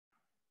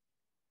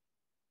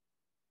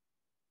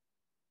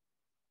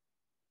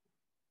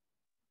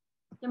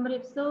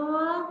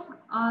Jamripsur,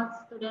 all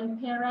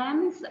student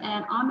parents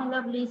and all my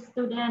lovely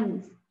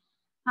students.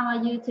 How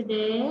are you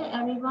today,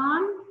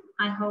 everyone?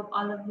 I hope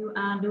all of you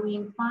are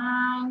doing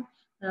fine,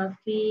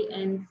 healthy,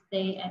 and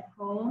stay at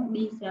home,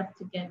 be safe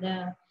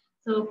together.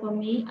 So for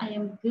me, I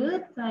am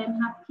good. So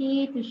I'm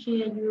happy to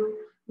share you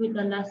with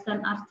the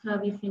lesson after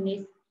we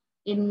finish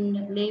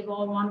in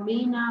level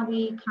 1B. Now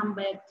we come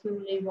back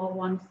to level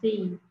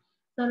 1C.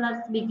 So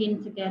let's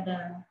begin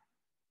together.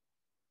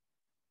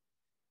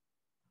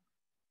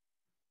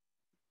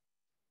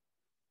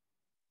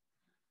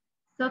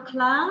 So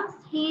class,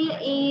 here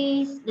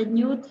is the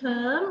new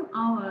term,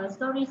 our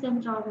Story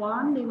Central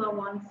 1, level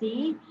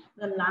 1C,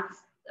 the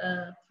last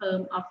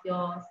term of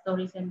your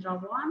Story Central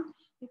 1.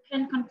 You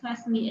can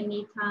contact me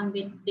anytime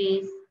with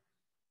this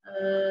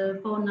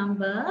phone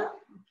number,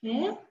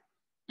 okay?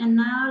 And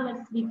now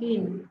let's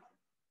begin.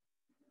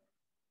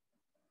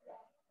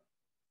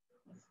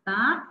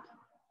 Start.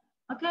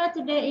 Okay,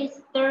 today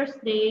is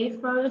Thursday,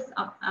 1st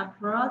of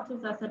April,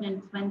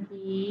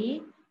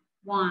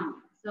 2021.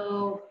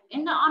 So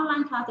in the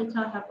online class,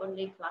 I have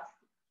only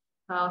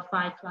 5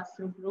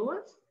 classroom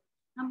rules.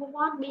 Number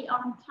 1, be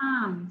on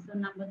time. So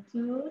number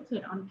 2,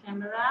 turn on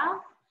camera.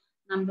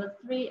 Number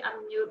 3,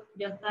 unmute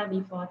yourself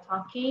before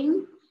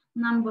talking.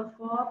 Number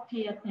 4,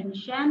 pay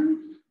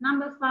attention.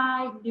 Number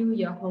 5, do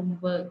your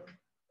homework.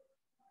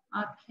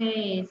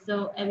 Okay,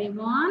 so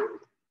everyone,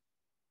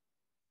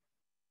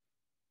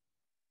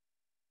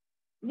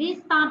 we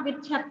start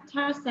with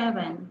chapter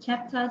 7.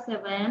 Chapter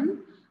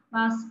 7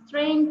 was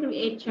Strange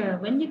Creature.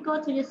 When you go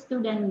to your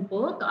student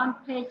book on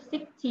page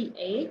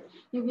 68,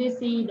 you will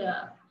see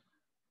the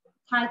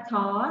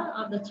title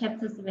of the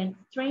chapter 7,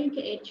 Strange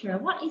Creature.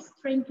 What is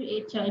strange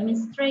creature? It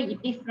means strange is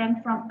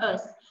different from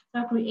us.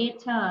 So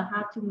creator,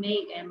 how to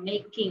make and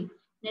making,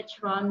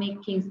 natural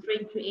making,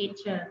 strange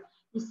creature.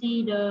 You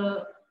see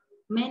the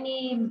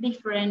many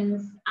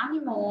different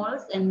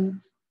animals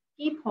and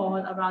people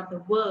around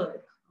the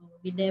world.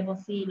 We never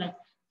see like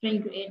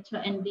strange creature,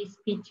 and this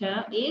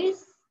picture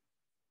is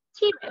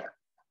T-Rex.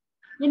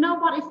 You know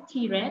what is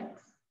T-Rex?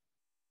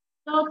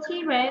 So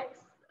T-Rex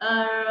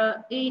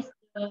is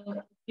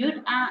a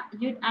youth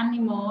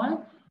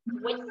animal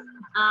which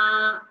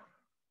are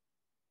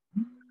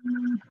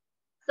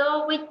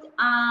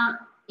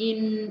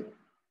in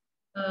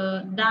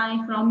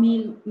die from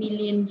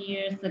million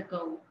years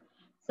ago.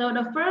 So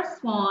the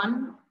first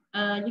one,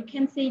 you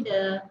can see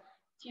the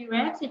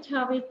T-Rex. We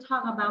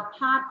talk about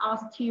part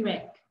of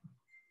T-Rex.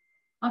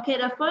 Okay,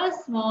 the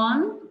first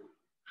one,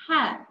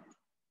 head.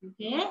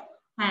 Okay,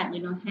 head,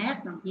 you know,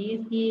 head from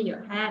here,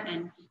 your head,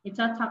 and it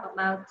just talk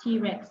about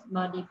T-Rex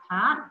body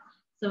part.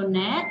 So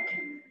neck,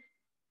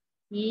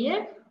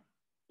 here,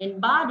 in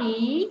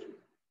body.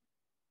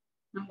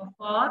 Number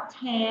 4,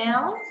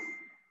 tails.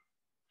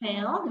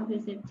 Tail, if we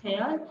say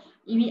tail.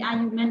 If we are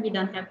human, we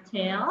don't have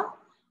tail.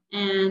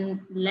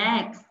 And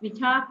legs, which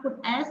are put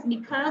S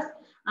because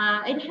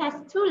it has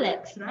 2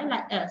 legs, right?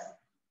 Like us.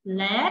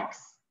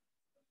 Legs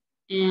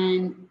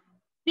and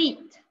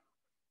feet.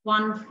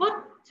 1 foot,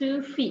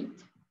 2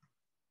 feet.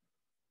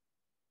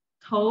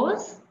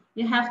 Toes,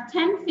 you have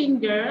 10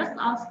 fingers,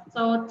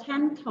 also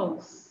 10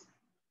 toes.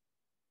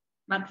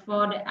 But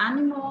for the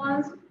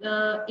animals,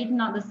 it's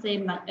not the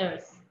same like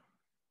us.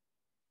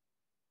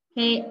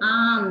 Okay,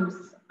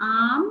 arms,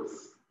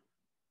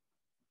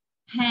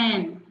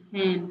 hand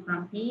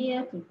from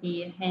here to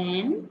here,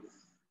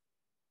 hands.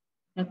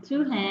 The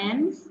 2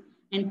 hands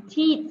and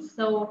teeth.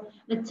 So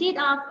the teeth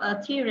of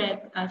a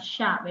T-Rex are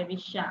sharp, very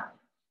sharp.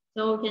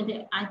 So can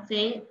say, I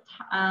say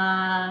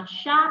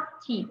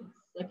sharp teeth.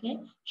 Okay,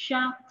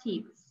 sharp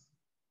teeth.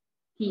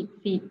 Teeth.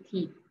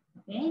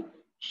 Okay,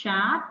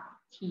 sharp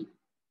teeth.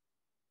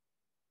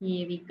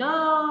 Here we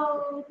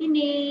go.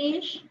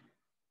 Finish.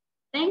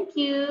 Thank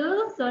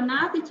you. So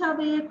now teacher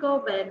will go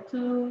back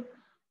to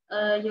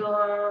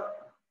your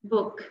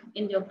book.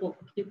 In your book,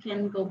 you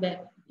can go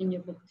back in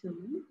your book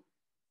too.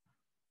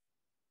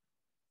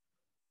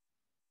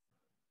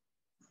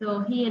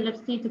 So here,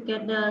 let's see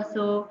together.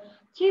 So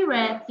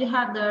T-Rex, you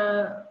have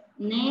the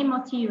name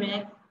of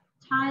T-Rex,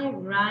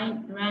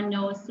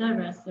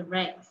 Tyrannosaurus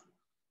Rex.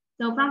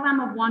 So from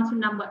number 1 to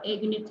number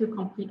 8, you need to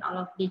complete all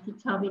of these.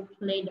 Teacher will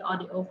play the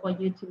audio for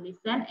you to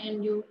listen,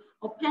 and you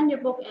open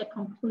your book and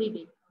complete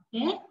it,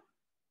 okay?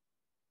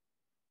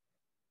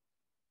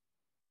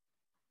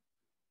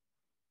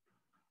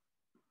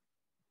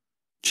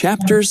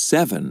 Chapter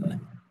 7,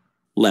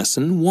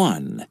 Lesson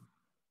 1,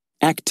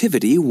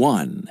 Activity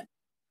 1.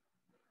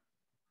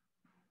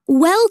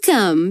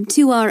 Welcome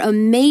to our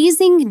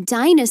amazing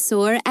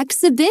dinosaur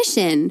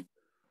exhibition.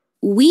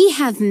 We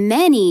have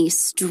many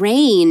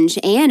strange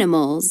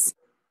animals.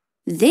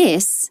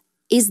 This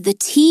is the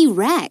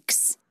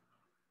T-Rex.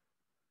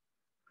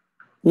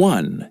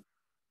 1,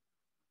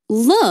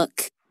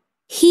 Look,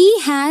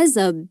 he has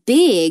a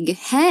big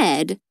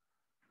head,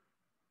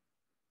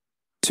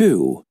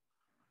 2,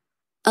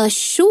 a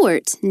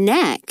short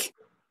neck,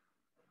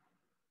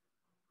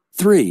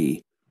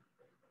 3,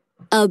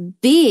 a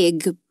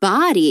big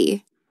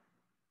body,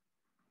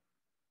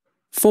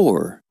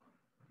 4,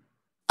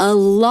 a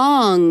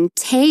long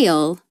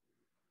tail.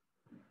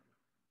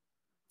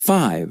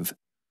 5,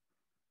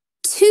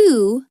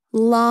 2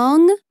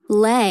 long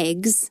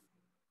legs.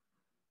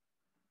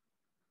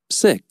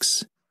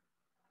 6,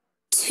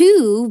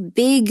 2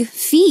 big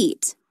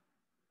feet.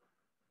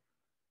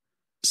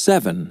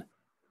 7,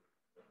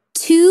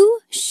 2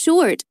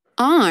 short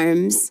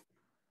arms.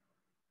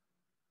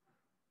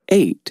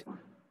 8,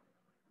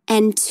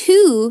 And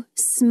 2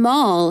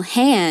 small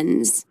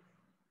hands.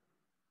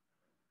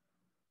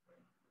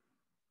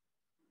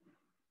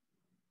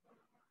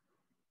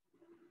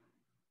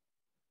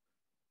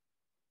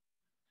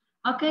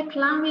 Okay,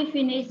 class, we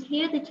finished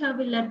here. Teacher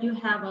will let you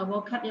have a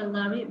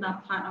vocabulary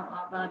about part of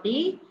our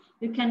body.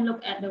 You can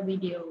look at the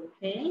video,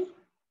 okay?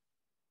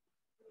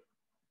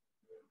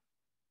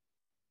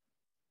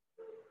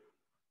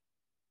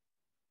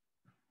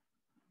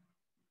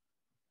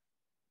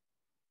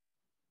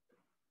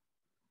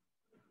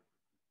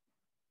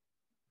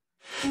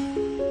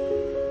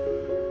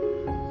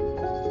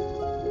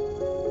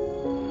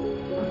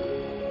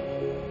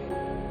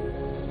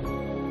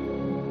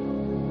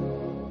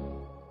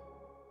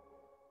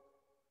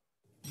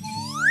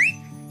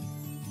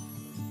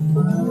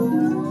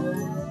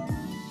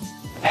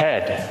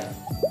 Head.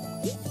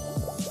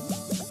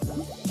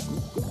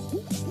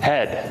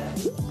 Head.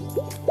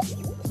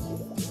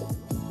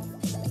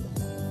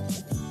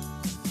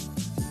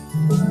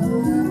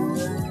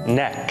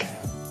 Neck.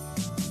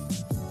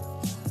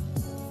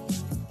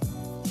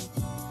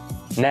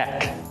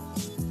 Neck.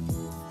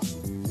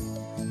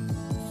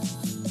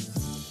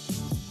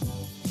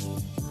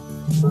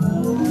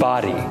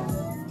 Body.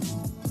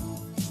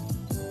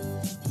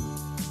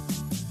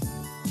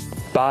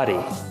 Body.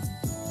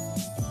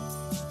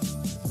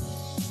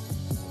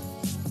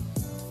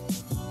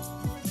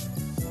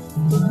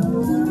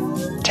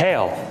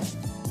 Tail.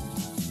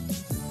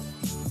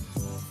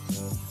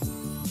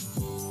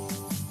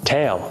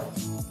 Tail.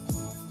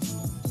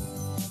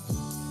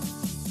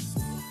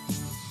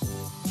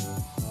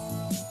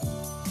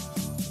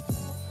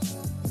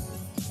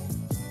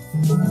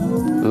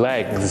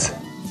 Legs.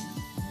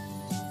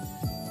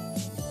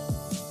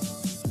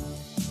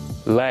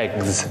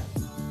 Legs.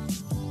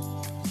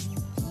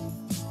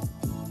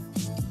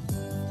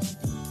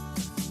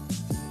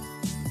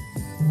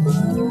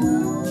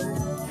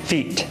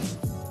 Feet.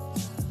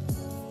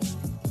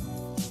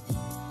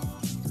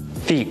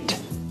 Feet.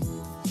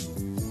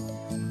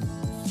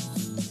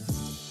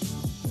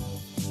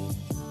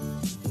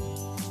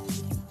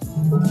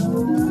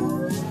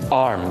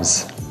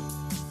 Arms.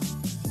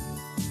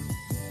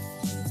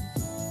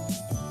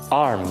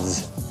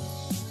 Arms.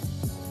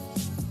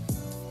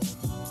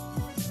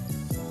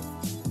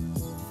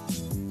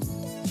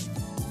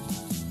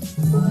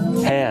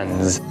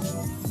 Hands.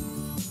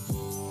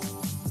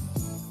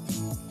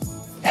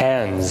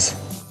 Hands.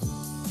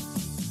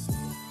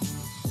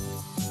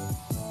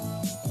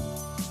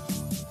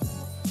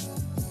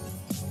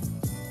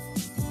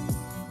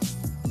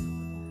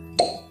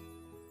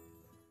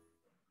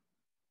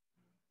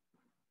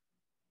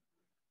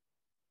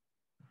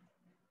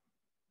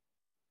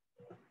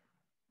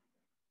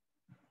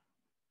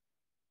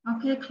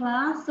 Okay,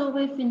 class, so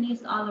we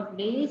finished all of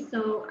this.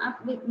 So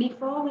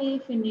before we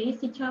finish,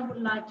 teacher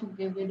would like to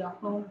give you the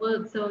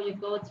homework. So you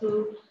go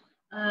to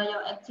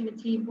your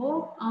activity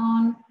book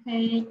on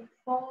page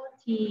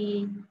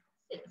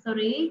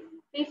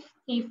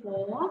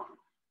 54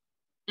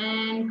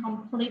 and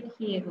complete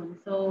here.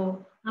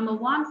 So number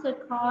 1,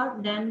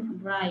 circle, then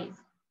write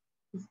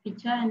this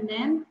picture, and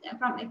then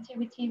from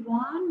activity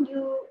 1,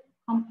 you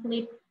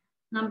complete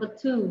number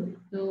 2.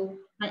 So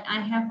like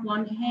I have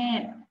one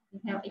head. We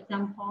have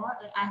example,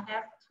 I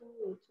have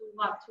two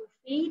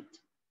feet,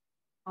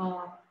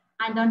 or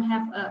I don't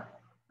have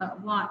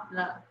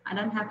I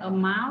don't have a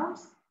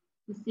mouse.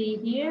 You see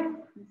here,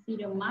 you see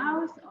the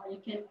mouse, or you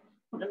can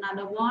put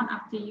another one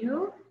up to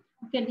you.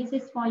 Okay, this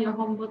is for your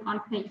homework on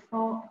page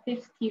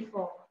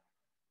 54.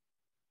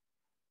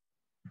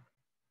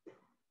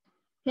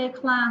 Okay,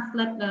 class,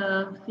 let's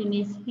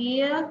finish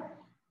here.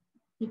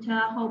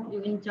 Teacher, hope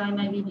you enjoy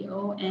my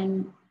video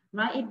and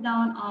write it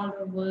down all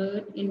the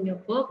words in your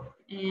book,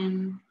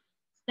 and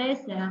stay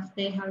safe,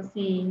 stay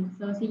healthy.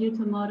 So see you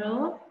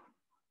tomorrow.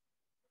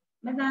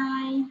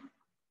 Bye-bye.